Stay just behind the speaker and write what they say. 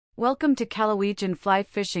Welcome to Callawegin Fly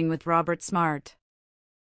Fishing with Robert Smart.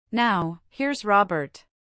 Now, here's Robert.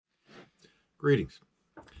 Greetings.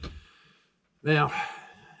 Now,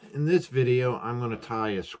 in this video, I'm going to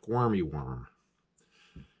tie a squirmy worm.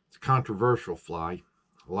 It's a controversial fly.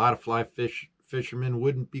 A lot of fly fishermen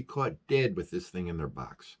wouldn't be caught dead with this thing in their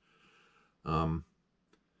box. I'm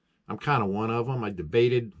kind of one of them. I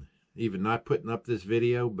debated even not putting up this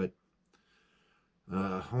video, but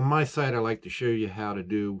on my side, I like to show you how to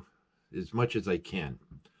do as much as I can.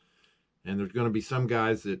 And there's going to be some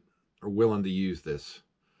guys that are willing to use this.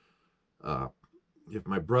 If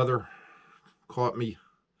my brother caught me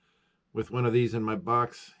with one of these in my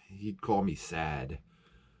box, he'd call me sad.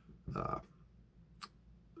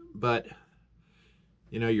 But,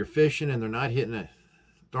 you know, you're fishing and they're not hitting a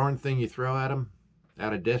darn thing you throw at them.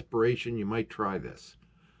 Out of desperation, you might try this.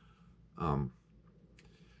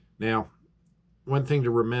 Now, one thing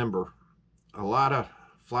to remember, a lot of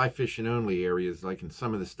fly fishing only areas, like in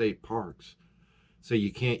some of the state parks, so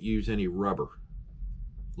you can't use any rubber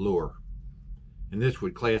lure. And this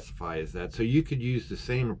would classify as that. So you could use the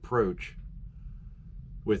same approach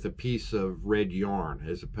with a piece of red yarn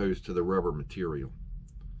as opposed to the rubber material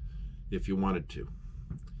if you wanted to.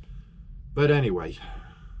 But anyway,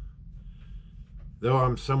 though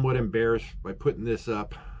I'm somewhat embarrassed by putting this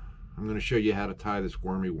up, I'm going to show you how to tie the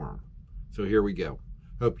squirmy worm. So here we go.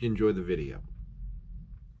 Hope you enjoy the video.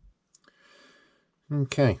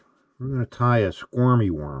 Okay, we're going to tie a squirmy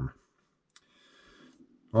worm.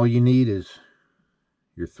 All you need is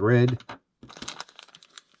your thread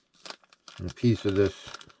and a piece of this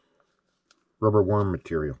rubber worm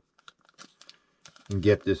material. You can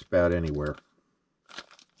get this about anywhere.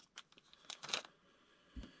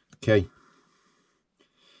 Okay.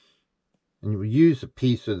 And you use a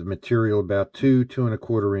piece of the material about 2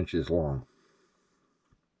 1/4 inches long.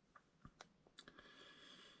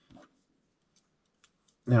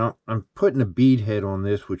 Now, I'm putting a bead head on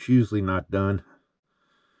this, which usually not done,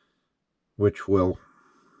 which will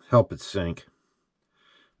help it sink.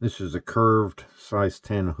 This is a curved size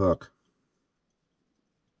 10 hook.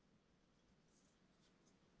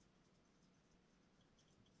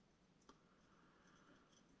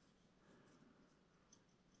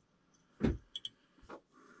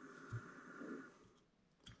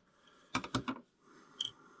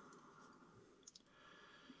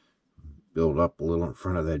 Build up a little in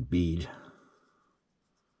front of that bead.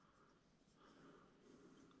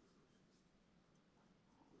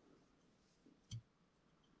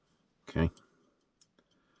 Okay.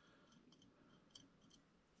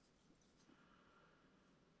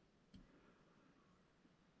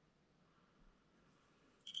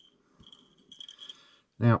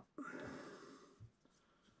 Now,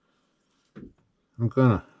 I'm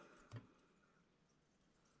gonna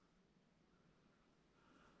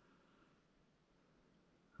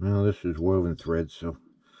Well, this is woven thread, so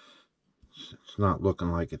it's not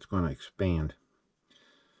looking like it's going to expand.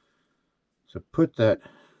 So put that,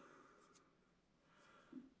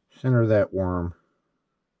 center that worm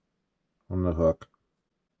on the hook.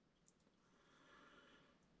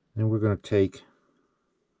 Then we're going to take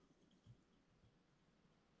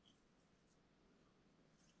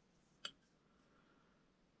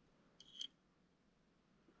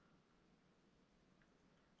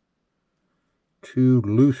two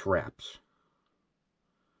loose wraps,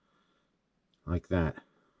 like that.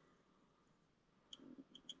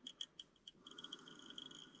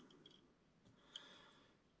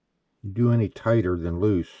 You do any tighter than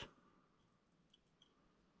loose,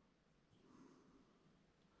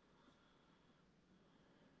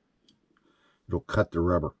 it'll cut the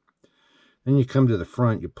rubber. Then you come to the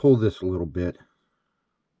front, you pull this a little bit,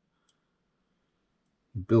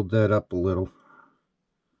 you build that up a little,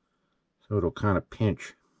 so it'll kind of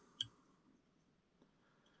pinch.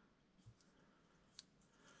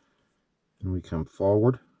 And we come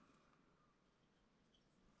forward.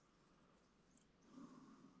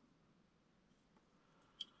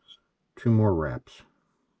 Two more wraps.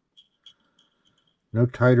 No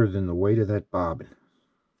tighter than the weight of that bobbin.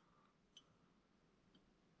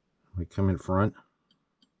 We come in front.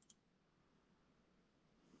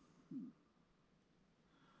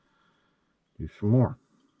 Do some more.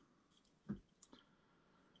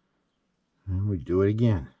 And we do it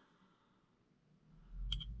again.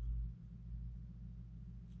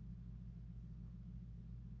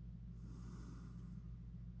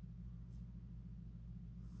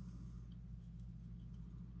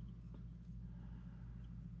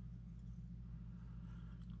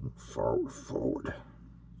 Look forward.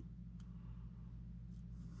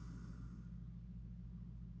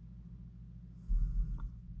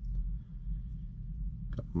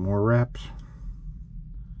 Some more wraps.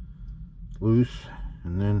 Loose,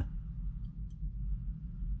 and then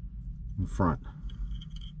in front.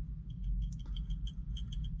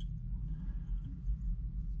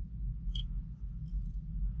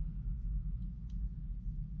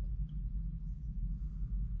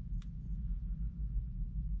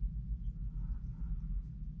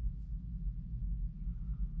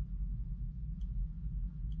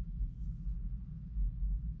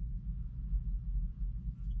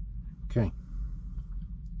 Okay.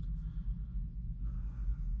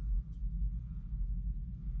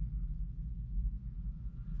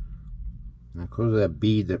 Now, because of that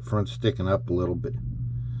bead, that front's sticking up a little bit.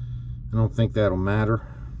 I don't think that'll matter.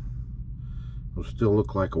 It'll still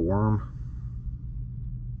look like a worm.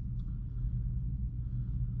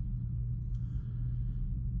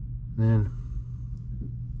 Then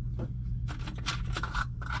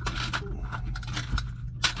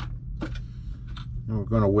we're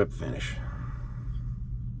going to whip finish.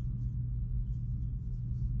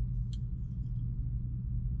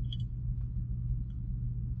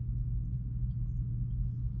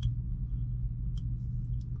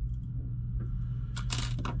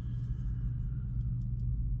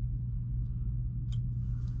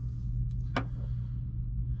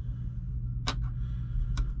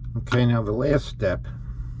 Okay, now the last step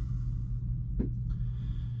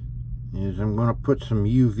is I'm going to put some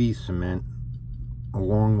UV cement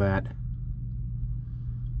along that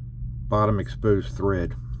bottom exposed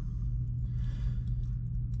thread.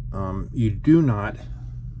 You do not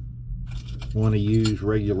want to use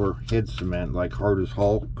regular head cement like hard as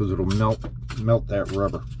Hull, because it'll melt that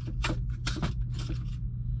rubber.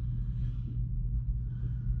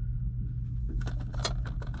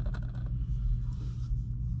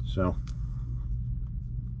 So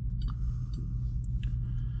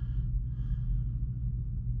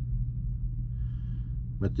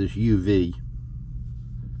with this UV,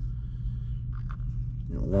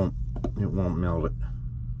 it won't melt it.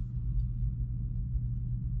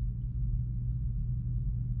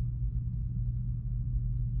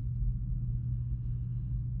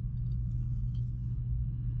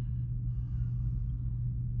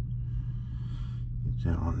 Get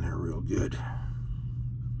that on there real good.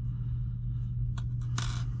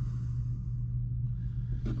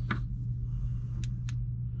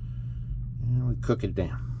 And we cook it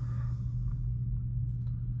down.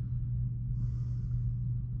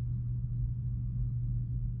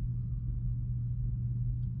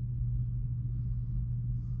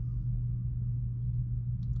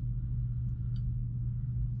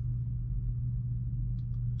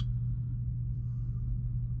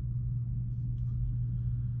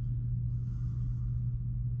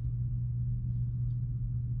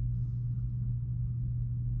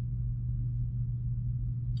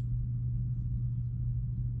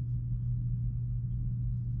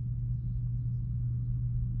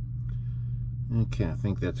 Okay, I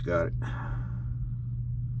think that's got it.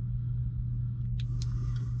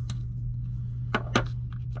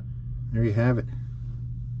 There you have it.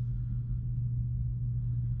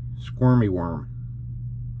 Squirmy worm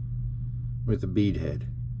with a bead head.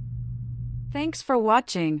 Thanks for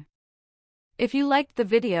watching. If you liked the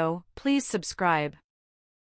video, please subscribe.